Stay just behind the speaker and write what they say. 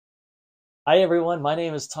Hi, everyone. My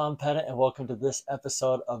name is Tom Pettit, and welcome to this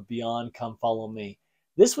episode of Beyond Come Follow Me.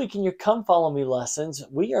 This week in your Come Follow Me lessons,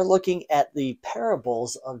 we are looking at the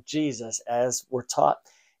parables of Jesus as were taught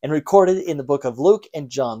and recorded in the book of Luke and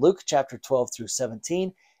John. Luke chapter 12 through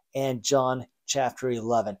 17 and John chapter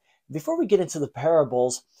 11. Before we get into the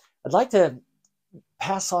parables, I'd like to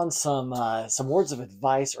pass on some words of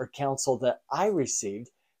advice or counsel that I received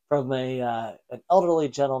from an elderly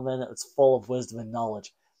gentleman that was full of wisdom and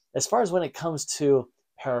knowledge. As far as when it comes to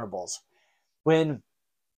parables, when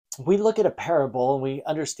we look at a parable and we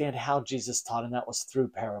understand how Jesus taught, and that was through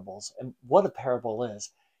parables. And what a parable is,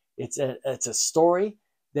 it's a story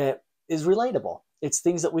that is relatable. It's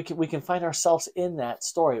things that we can find ourselves in that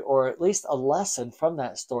story, or at least a lesson from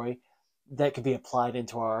that story that can be applied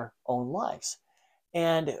into our own lives.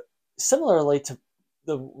 And similarly to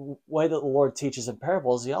the way that the Lord teaches in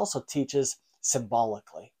parables, he also teaches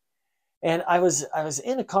symbolically. And I was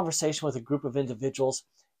in a conversation with a group of individuals,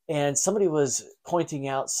 and somebody was pointing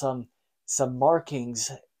out some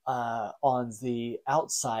markings on the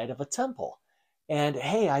outside of a temple. And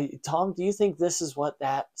hey, Tom, do you think this is what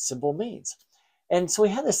that symbol means? And so we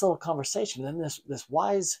had this little conversation. And then this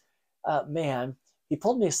wise man, he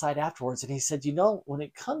pulled me aside afterwards, and he said, when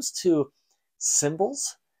it comes to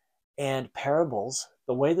symbols and parables,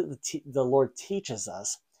 the way that the Lord teaches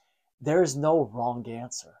us, there is no wrong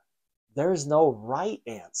answer. There is no right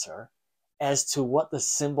answer as to what the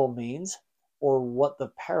symbol means or what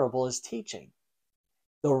the parable is teaching.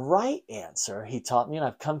 The right answer, he taught me, and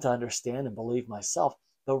I've come to understand and believe myself,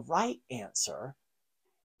 the right answer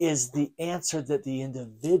is the answer that the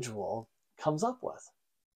individual comes up with,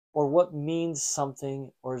 or what means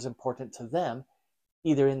something or is important to them,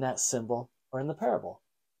 either in that symbol or in the parable.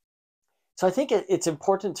 So I think it's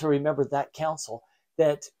important to remember that counsel,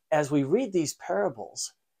 that as we read these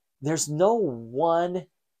parables, there's no one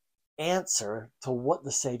answer to what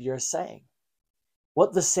the Savior is saying.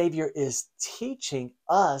 What the Savior is teaching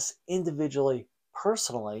us individually,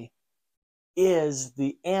 personally, is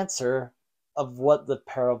the answer of what the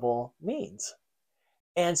parable means.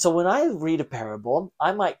 And so when I read a parable,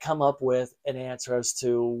 I might come up with an answer as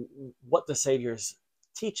to what the Savior is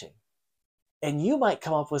teaching. And you might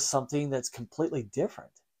come up with something that's completely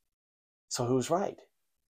different. So who's right?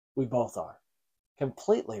 We both are.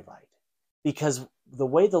 Completely right. Because the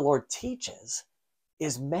way the Lord teaches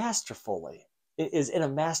is masterfully, it is in a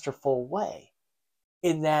masterful way,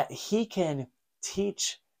 in that he can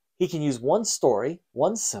teach, he can use one story,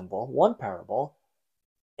 one symbol, one parable,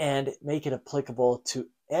 and make it applicable to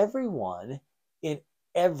everyone in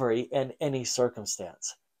every and any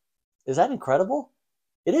circumstance. Is that incredible?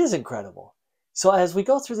 It is incredible. So as we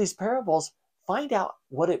go through these parables, find out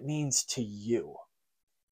what it means to you.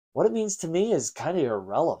 What it means to me is kind of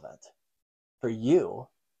irrelevant for you,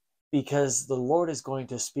 because the Lord is going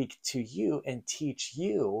to speak to you and teach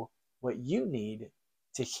you what you need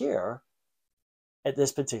to hear at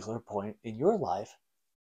this particular point in your life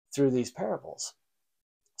through these parables.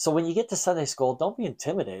 So when you get to Sunday school, don't be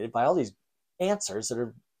intimidated by all these answers that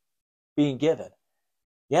are being given.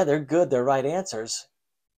 Yeah, they're good, they're right answers.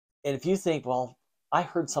 And if you think, well, I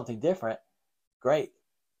heard something different, great,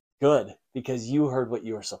 good, because you heard what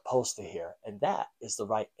you were supposed to hear, and that is the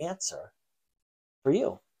right answer for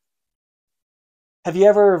you. Have you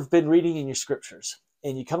ever been reading in your scriptures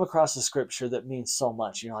and you come across a scripture that means so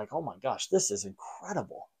much? And you're like, oh my gosh, this is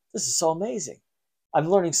incredible. This is so amazing. I'm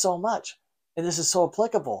learning so much, and this is so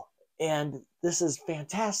applicable, and this is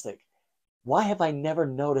fantastic. Why have I never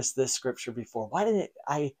noticed this scripture before? Why didn't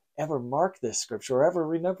I ever mark this scripture or ever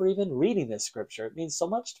remember even reading this scripture? It means so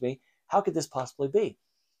much to me. How could this possibly be?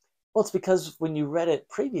 Well, it's because when you read it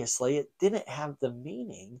previously, it didn't have the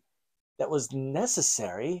meaning that was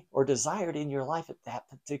necessary or desired in your life at that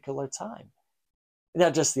particular time. Now,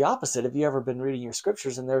 just the opposite. Have you ever been reading your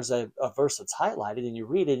scriptures and there's a verse that's highlighted and you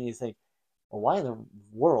read it and you think, well, why in the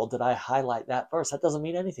world did I highlight that verse? That doesn't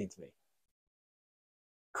mean anything to me.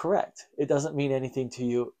 Correct. It doesn't mean anything to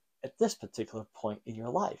you at this particular point in your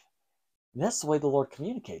life. And that's the way the Lord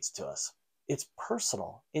communicates to us. It's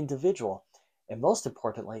personal, individual, and most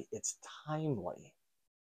importantly, it's timely.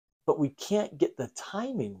 But we can't get the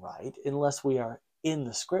timing right unless we are in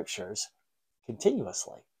the scriptures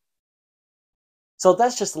continuously. So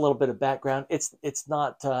that's just a little bit of background. It's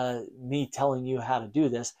not me telling you how to do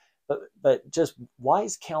this, but just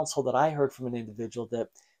wise counsel that I heard from an individual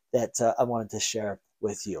that I wanted to share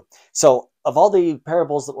with you. So of all the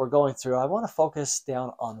parables that we're going through, I want to focus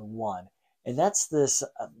down on one, and that's this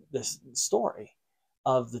story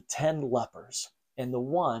of the 10 lepers and the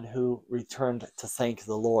one who returned to thank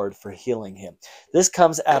the Lord for healing him. This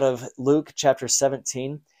comes out of Luke chapter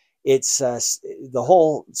 17 It's the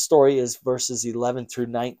whole story is verses 11 through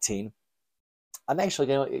 19. I'm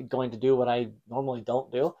actually going to do what I normally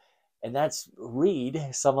don't do, and that's read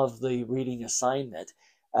some of the reading assignment.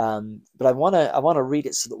 But I want to read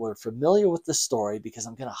it so that we're familiar with the story, because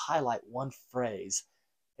I'm going to highlight one phrase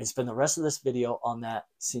and spend the rest of this video on that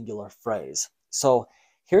singular phrase. So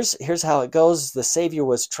here's how it goes. The Savior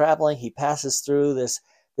was traveling. He passes through this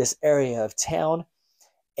area of town,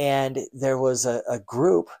 and there was a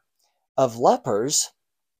group of lepers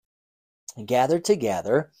gathered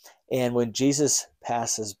together. And when Jesus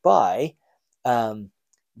passes by,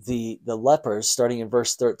 the lepers, starting in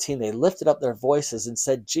verse 13, they lifted up their voices and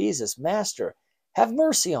said, "Jesus, Master, have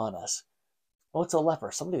mercy on us." Well, it's a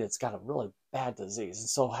leper, somebody that's got a really bad disease. And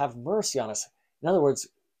so have mercy on us. In other words,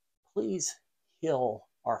 please heal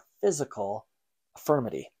our physical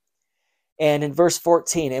infirmity. And in verse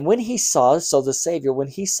 14, and when he saw, so the Savior, when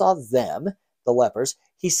he saw them, the lepers,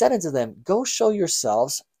 he said unto them, "Go show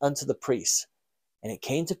yourselves unto the priests." And it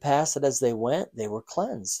came to pass that as they went, they were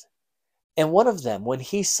cleansed. And one of them, when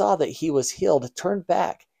he saw that he was healed, turned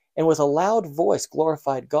back, and with a loud voice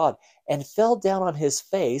glorified God, and fell down on his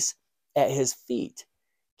face at his feet,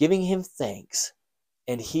 giving him thanks.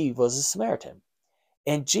 And he was a Samaritan.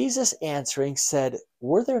 And Jesus answering said,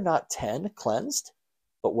 "Were there not 10 cleansed?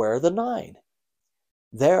 But where are the 9?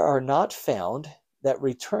 There are not found that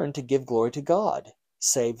returned to give glory to God,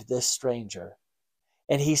 save this stranger."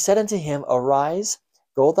 And he said unto him, "Arise,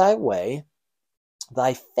 go thy way,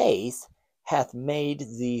 thy faith hath made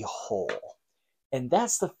thee whole." And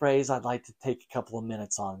that's the phrase I'd like to take a couple of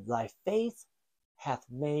minutes on. Thy faith hath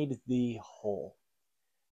made thee whole.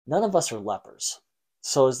 None of us are lepers.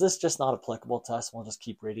 So is this just not applicable to us? We'll just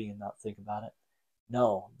keep reading and not think about it?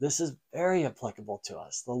 No, this is very applicable to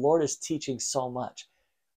us. The Lord is teaching so much.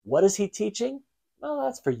 What is he teaching? Well,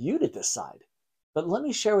 that's for you to decide. But let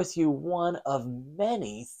me share with you one of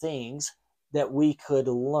many things that we could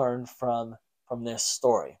learn from this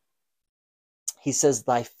story. He says,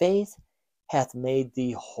 "Thy faith hath made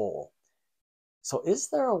thee whole." So is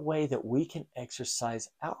there a way that we can exercise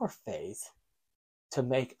our faith to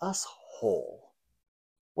make us whole?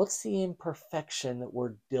 What's the imperfection that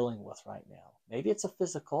we're dealing with right now? Maybe it's a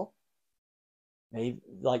physical, maybe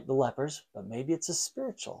like the lepers, but maybe it's a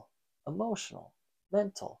spiritual, emotional,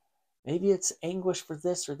 mental. Maybe it's anguish for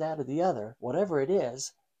this or that or the other. Whatever it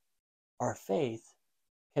is, our faith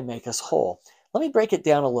can make us whole. Let me break it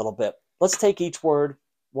down a little bit. Let's take each word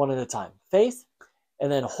one at a time. Faith,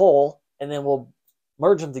 and then whole, and then we'll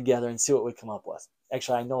merge them together and see what we come up with.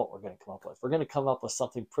 Actually, I know what we're going to come up with. We're going to come up with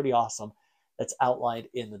something pretty awesome that's outlined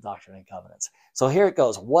in the Doctrine and Covenants. So here it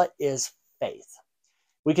goes. What is faith?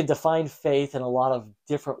 We can define faith in a lot of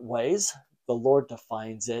different ways. The Lord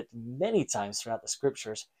defines it many times throughout the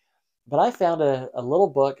scriptures. But I found a little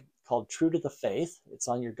book called True to the Faith. It's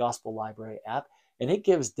on your Gospel Library app, and it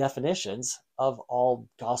gives definitions of all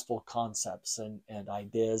gospel concepts and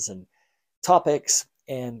ideas and topics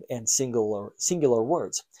and singular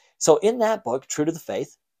words. So in that book, True to the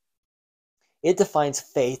Faith, it defines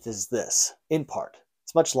faith as this, in part.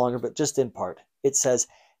 It's much longer, but just in part. It says,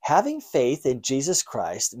 having faith in Jesus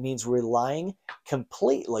Christ means relying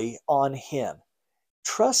completely on him,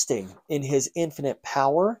 trusting in his infinite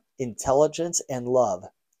power, intelligence, and love.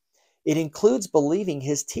 It includes believing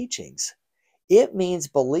his teachings. It means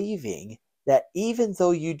believing that even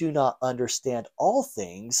though you do not understand all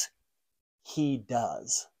things, he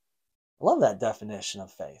does. I love that definition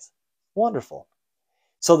of faith. Wonderful.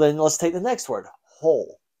 So then let's take the next word,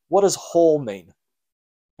 whole. What does whole mean?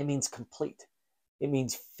 It means complete. It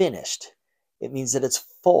means finished. It means that it's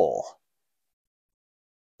full.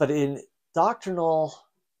 But in doctrinal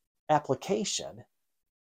application,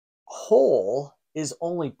 whole is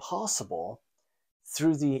only possible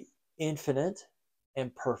through the infinite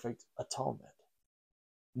and perfect atonement.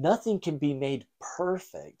 Nothing can be made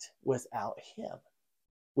perfect without him.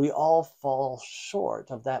 We all fall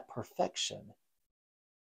short of that perfection.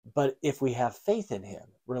 But if we have faith in him,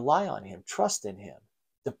 rely on him, trust in him,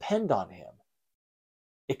 depend on him,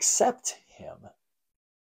 accept him,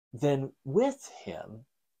 then with him,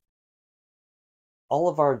 all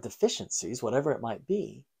of our deficiencies, whatever it might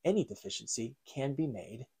be, any deficiency can be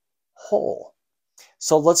made whole.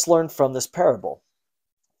 So let's learn from this parable.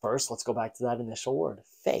 First, let's go back to that initial word,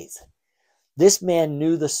 faith. This man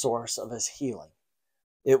knew the source of his healing.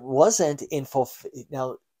 It wasn't in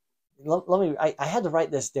now, I had to write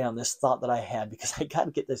this down, this thought that I had, because I got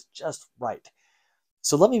to get this just right.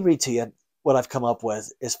 So let me read to you what I've come up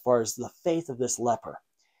with as far as the faith of this leper.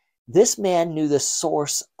 This man knew the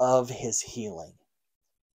source of his healing.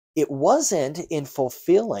 it wasn't in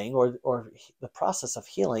fulfilling or the process of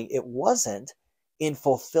healing, it wasn't in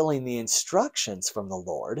fulfilling the instructions from the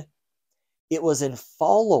Lord. It was in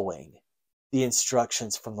following the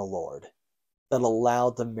instructions from the Lord that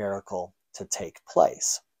allowed the miracle to take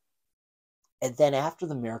place. And then after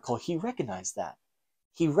the miracle, he recognized that.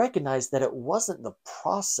 He recognized that it wasn't the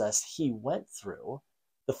process he went through,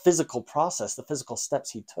 the physical process, the physical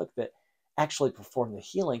steps he took that actually performed the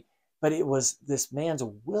healing, but it was this man's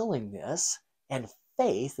willingness and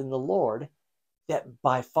faith in the Lord that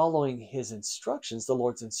by following his instructions, the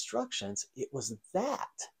Lord's instructions, it was that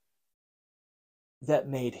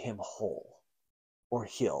made him whole or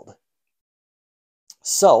healed.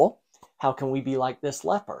 So, how can we be like this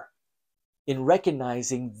leper? In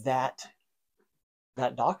recognizing that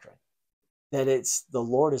doctrine, that it's the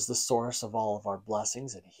Lord is the source of all of our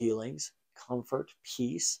blessings and healings, comfort,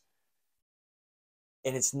 peace.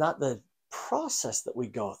 And it's not the process that we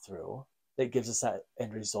go through that gives us that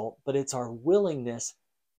end result, but it's our willingness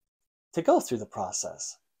to go through the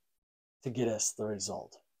process to get us the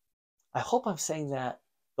result. I hope I'm saying that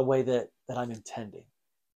the way that I'm intending,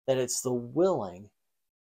 that it's the willing,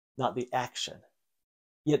 not the action.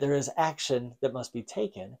 Yet there is action that must be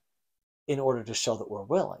taken in order to show that we're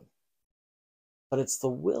willing. But it's the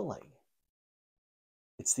willing,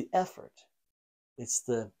 it's the effort, it's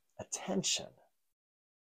the attention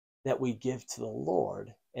that we give to the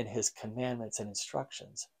Lord and his commandments and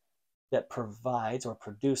instructions that provides or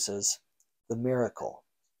produces the miracle.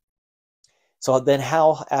 So then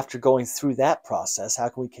how, after going through that process, how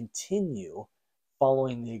can we continue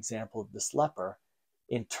following the example of this leper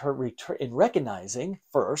in recognizing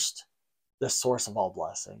first the source of all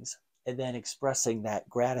blessings and then expressing that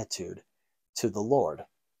gratitude to the Lord?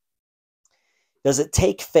 Does it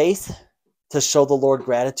take faith to show the Lord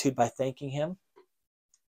gratitude by thanking him?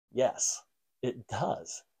 Yes, it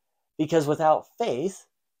does. Because without faith,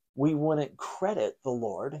 we wouldn't credit the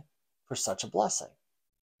Lord for such a blessing.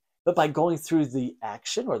 But by going through the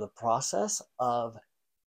action or the process of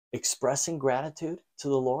expressing gratitude to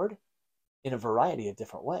the Lord in a variety of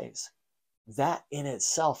different ways, that in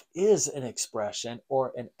itself is an expression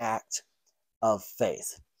or an act of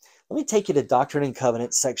faith. Let me take you to Doctrine and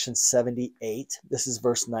Covenants, section 78. This is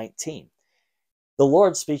verse 19. The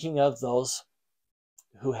Lord speaking of those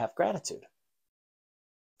who have gratitude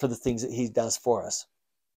for the things that he does for us.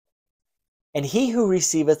 And he who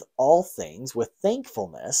receiveth all things with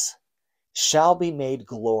thankfulness shall be made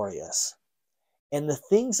glorious, and the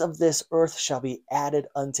things of this earth shall be added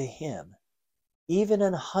unto him, even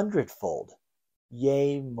 100-fold,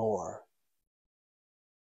 yea, more.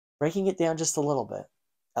 Breaking it down just a little bit,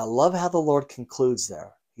 I love how the Lord concludes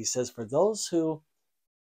there. He says, for those who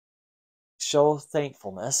show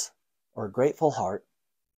thankfulness or a grateful heart,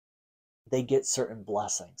 they get certain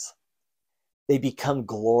blessings. They become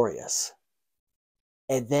glorious.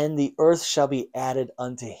 And then the earth shall be added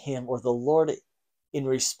unto him, or the Lord, in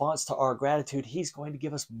response to our gratitude, he's going to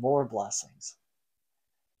give us more blessings.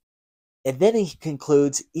 And then he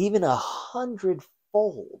concludes, even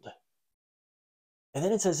 100-fold. And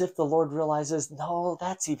then it's as if the Lord realizes, no,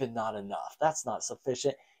 that's even not enough. That's not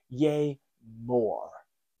sufficient. Yea, more,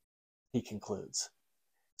 he concludes.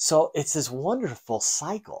 So it's this wonderful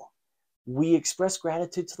cycle. We express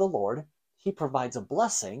gratitude to the Lord. He provides a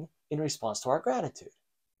blessing in response to our gratitude,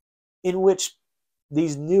 in which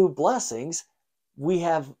these new blessings, we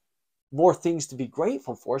have more things to be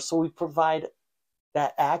grateful for. So we provide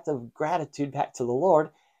that act of gratitude back to the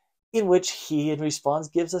Lord, in which he, in response,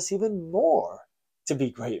 gives us even more to be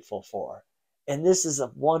grateful for. And this is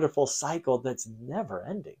a wonderful cycle that's never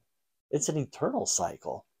ending. It's an eternal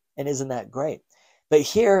cycle. And isn't that great? But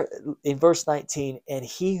here in verse 19, and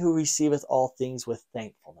he who receiveth all things with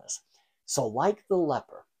thankfulness. So like the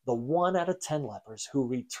leper, the 1 out of 10 lepers who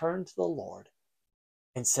returned to the Lord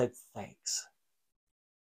and said thanks,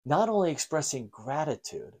 not only expressing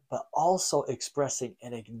gratitude, but also expressing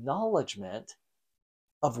an acknowledgement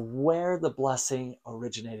of where the blessing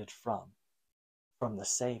originated from the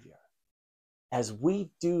Savior. As we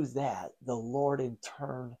do that, the Lord in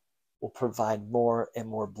turn will provide more and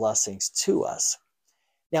more blessings to us.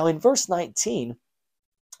 Now in verse 19,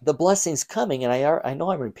 the blessings coming, and I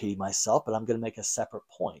know I'm repeating myself, but I'm going to make a separate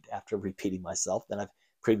point after repeating myself than I've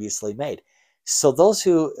previously made. So those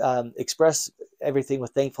who express everything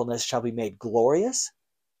with thankfulness shall be made glorious.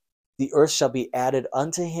 The earth shall be added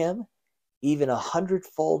unto him, even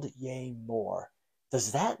 100-fold, yea, more.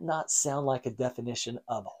 Does that not sound like a definition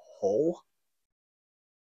of whole,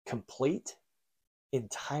 complete,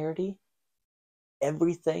 entirety,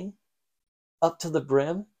 everything, up to the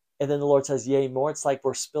brim? And then the Lord says, yea, more. It's like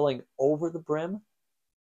we're spilling over the brim.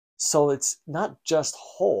 So it's not just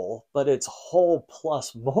whole, but it's whole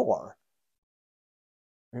plus more.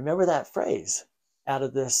 Remember that phrase out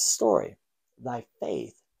of this story. Thy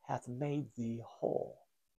faith hath made thee whole.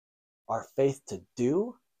 Our faith to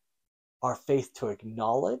do, our faith to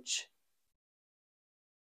acknowledge,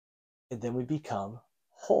 and then we become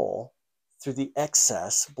whole through the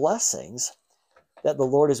excess blessings that the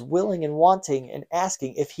Lord is willing and wanting and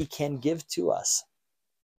asking if he can give to us.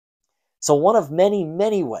 So one of many,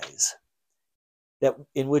 many ways that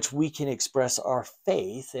in which we can express our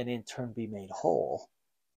faith and in turn be made whole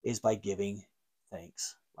is by giving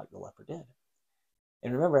thanks like the leper did.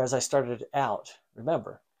 And remember, as I started out,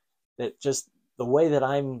 remember that just the way that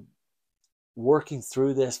I'm working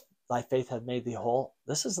through this, thy faith hath made thee whole,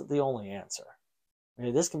 this isn't the only answer. I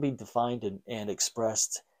mean, this can be defined and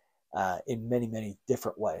expressed in many, many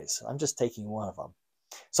different ways. I'm just taking one of them.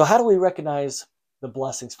 So how do we recognize the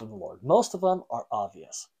blessings from the Lord? Most of them are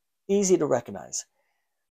obvious, easy to recognize.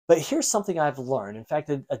 But here's something I've learned. In fact,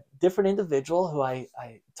 a different individual who I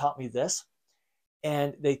taught me this,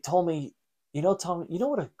 and they told me, Tom, you know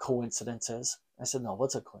what a coincidence is? I said, no,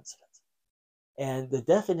 what's a coincidence? And the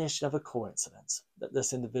definition of a coincidence that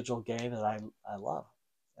this individual gave that I love,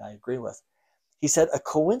 I agree with. He said, a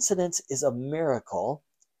coincidence is a miracle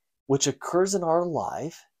which occurs in our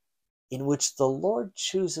life in which the Lord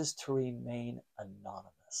chooses to remain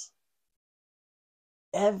anonymous.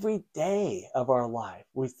 Every day of our life,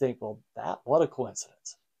 we think, well, what a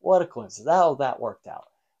coincidence. What a coincidence. Oh, that worked out.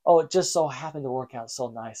 Oh, it just so happened to work out so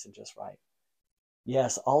nice and just right.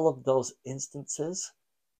 Yes, all of those instances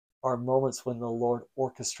are moments when the Lord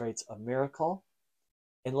orchestrates a miracle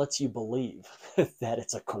and lets you believe that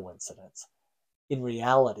it's a coincidence. In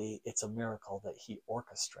reality, it's a miracle that he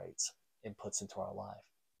orchestrates and puts into our life.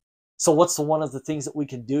 So what's one of the things that we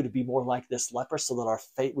can do to be more like this leper so that our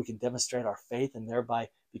faith, we can demonstrate our faith and thereby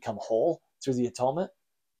become whole through the atonement?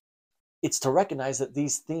 It's to recognize that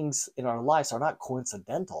these things in our lives are not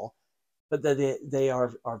coincidental, but that they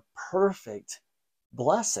are perfect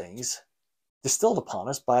blessings distilled upon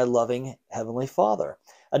us by a loving Heavenly Father.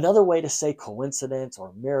 Another way to say coincidence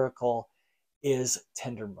or miracle is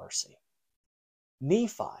tender mercy.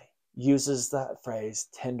 Nephi uses that phrase,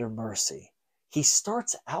 tender mercy. He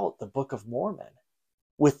starts out the Book of Mormon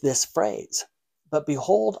with this phrase, but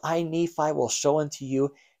behold, I, Nephi, will show unto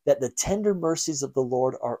you that the tender mercies of the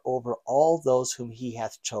Lord are over all those whom he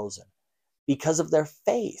hath chosen, because of their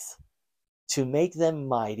faith, to make them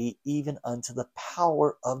mighty even unto the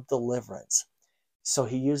power of deliverance. So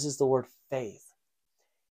he uses the word faith.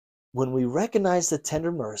 When we recognize the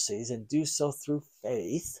tender mercies and do so through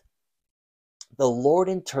faith, the Lord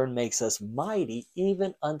in turn makes us mighty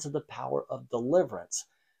even unto the power of deliverance.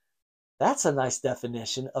 That's a nice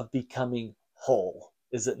definition of becoming whole,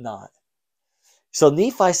 is it not? So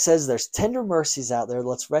Nephi says there's tender mercies out there.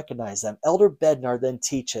 Let's recognize them. Elder Bednar then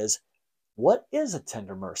teaches, what is a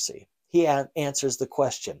tender mercy? He answers the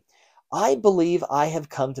question. I believe I have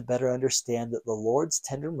come to better understand that the Lord's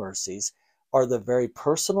tender mercies are the very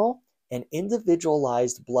personal and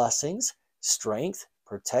individualized blessings, strength,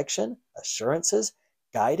 protection, assurances,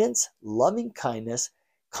 guidance, loving kindness,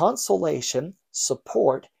 consolation,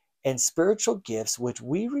 support, and spiritual gifts which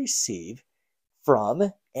we receive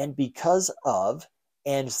from and because of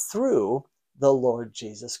and through the Lord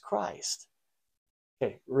Jesus Christ.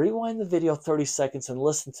 Okay, rewind the video 30 seconds and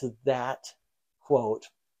listen to that quote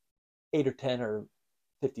 8 or 10 or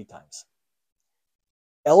 50 times.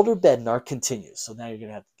 Elder Bednar continues. So now you're going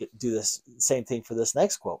to have to do this same thing for this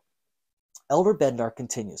next quote. Elder Bednar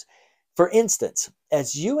continues. For instance,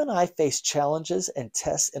 as you and I face challenges and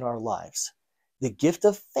tests in our lives, the gift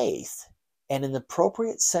of faith and an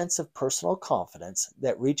appropriate sense of personal confidence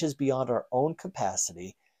that reaches beyond our own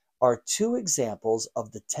capacity are two examples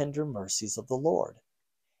of the tender mercies of the Lord.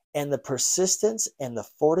 And the persistence and the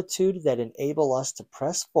fortitude that enable us to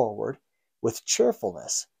press forward with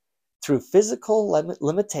cheerfulness through physical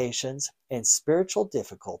limitations and spiritual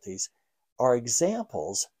difficulties are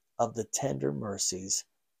examples of the tender mercies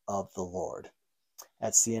of the Lord.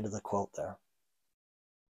 That's the end of the quote there.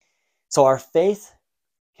 So our faith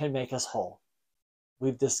can make us whole.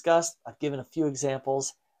 We've discussed, I've given a few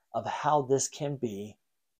examples of how this can be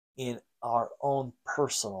in our own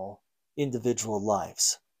personal, individual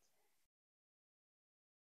lives.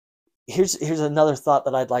 Here's another thought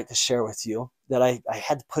that I'd like to share with you that I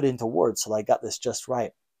had to put into words so I got this just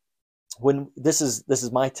right. This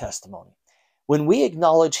is my testimony. When we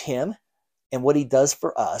acknowledge him and what he does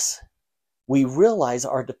for us, we realize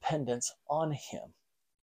our dependence on him,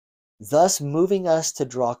 thus moving us to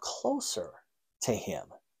draw closer to him.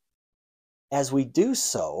 as we do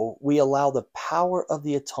so, we allow the power of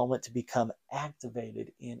the atonement to become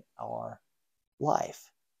activated in our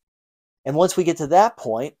life. And once we get to that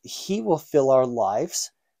point, he will fill our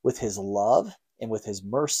lives with his love and with his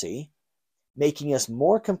mercy, making us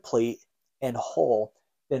more complete and whole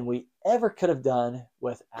than we ever could have done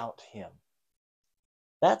without him.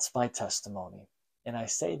 That's my testimony, and I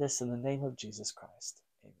say this in the name of Jesus Christ.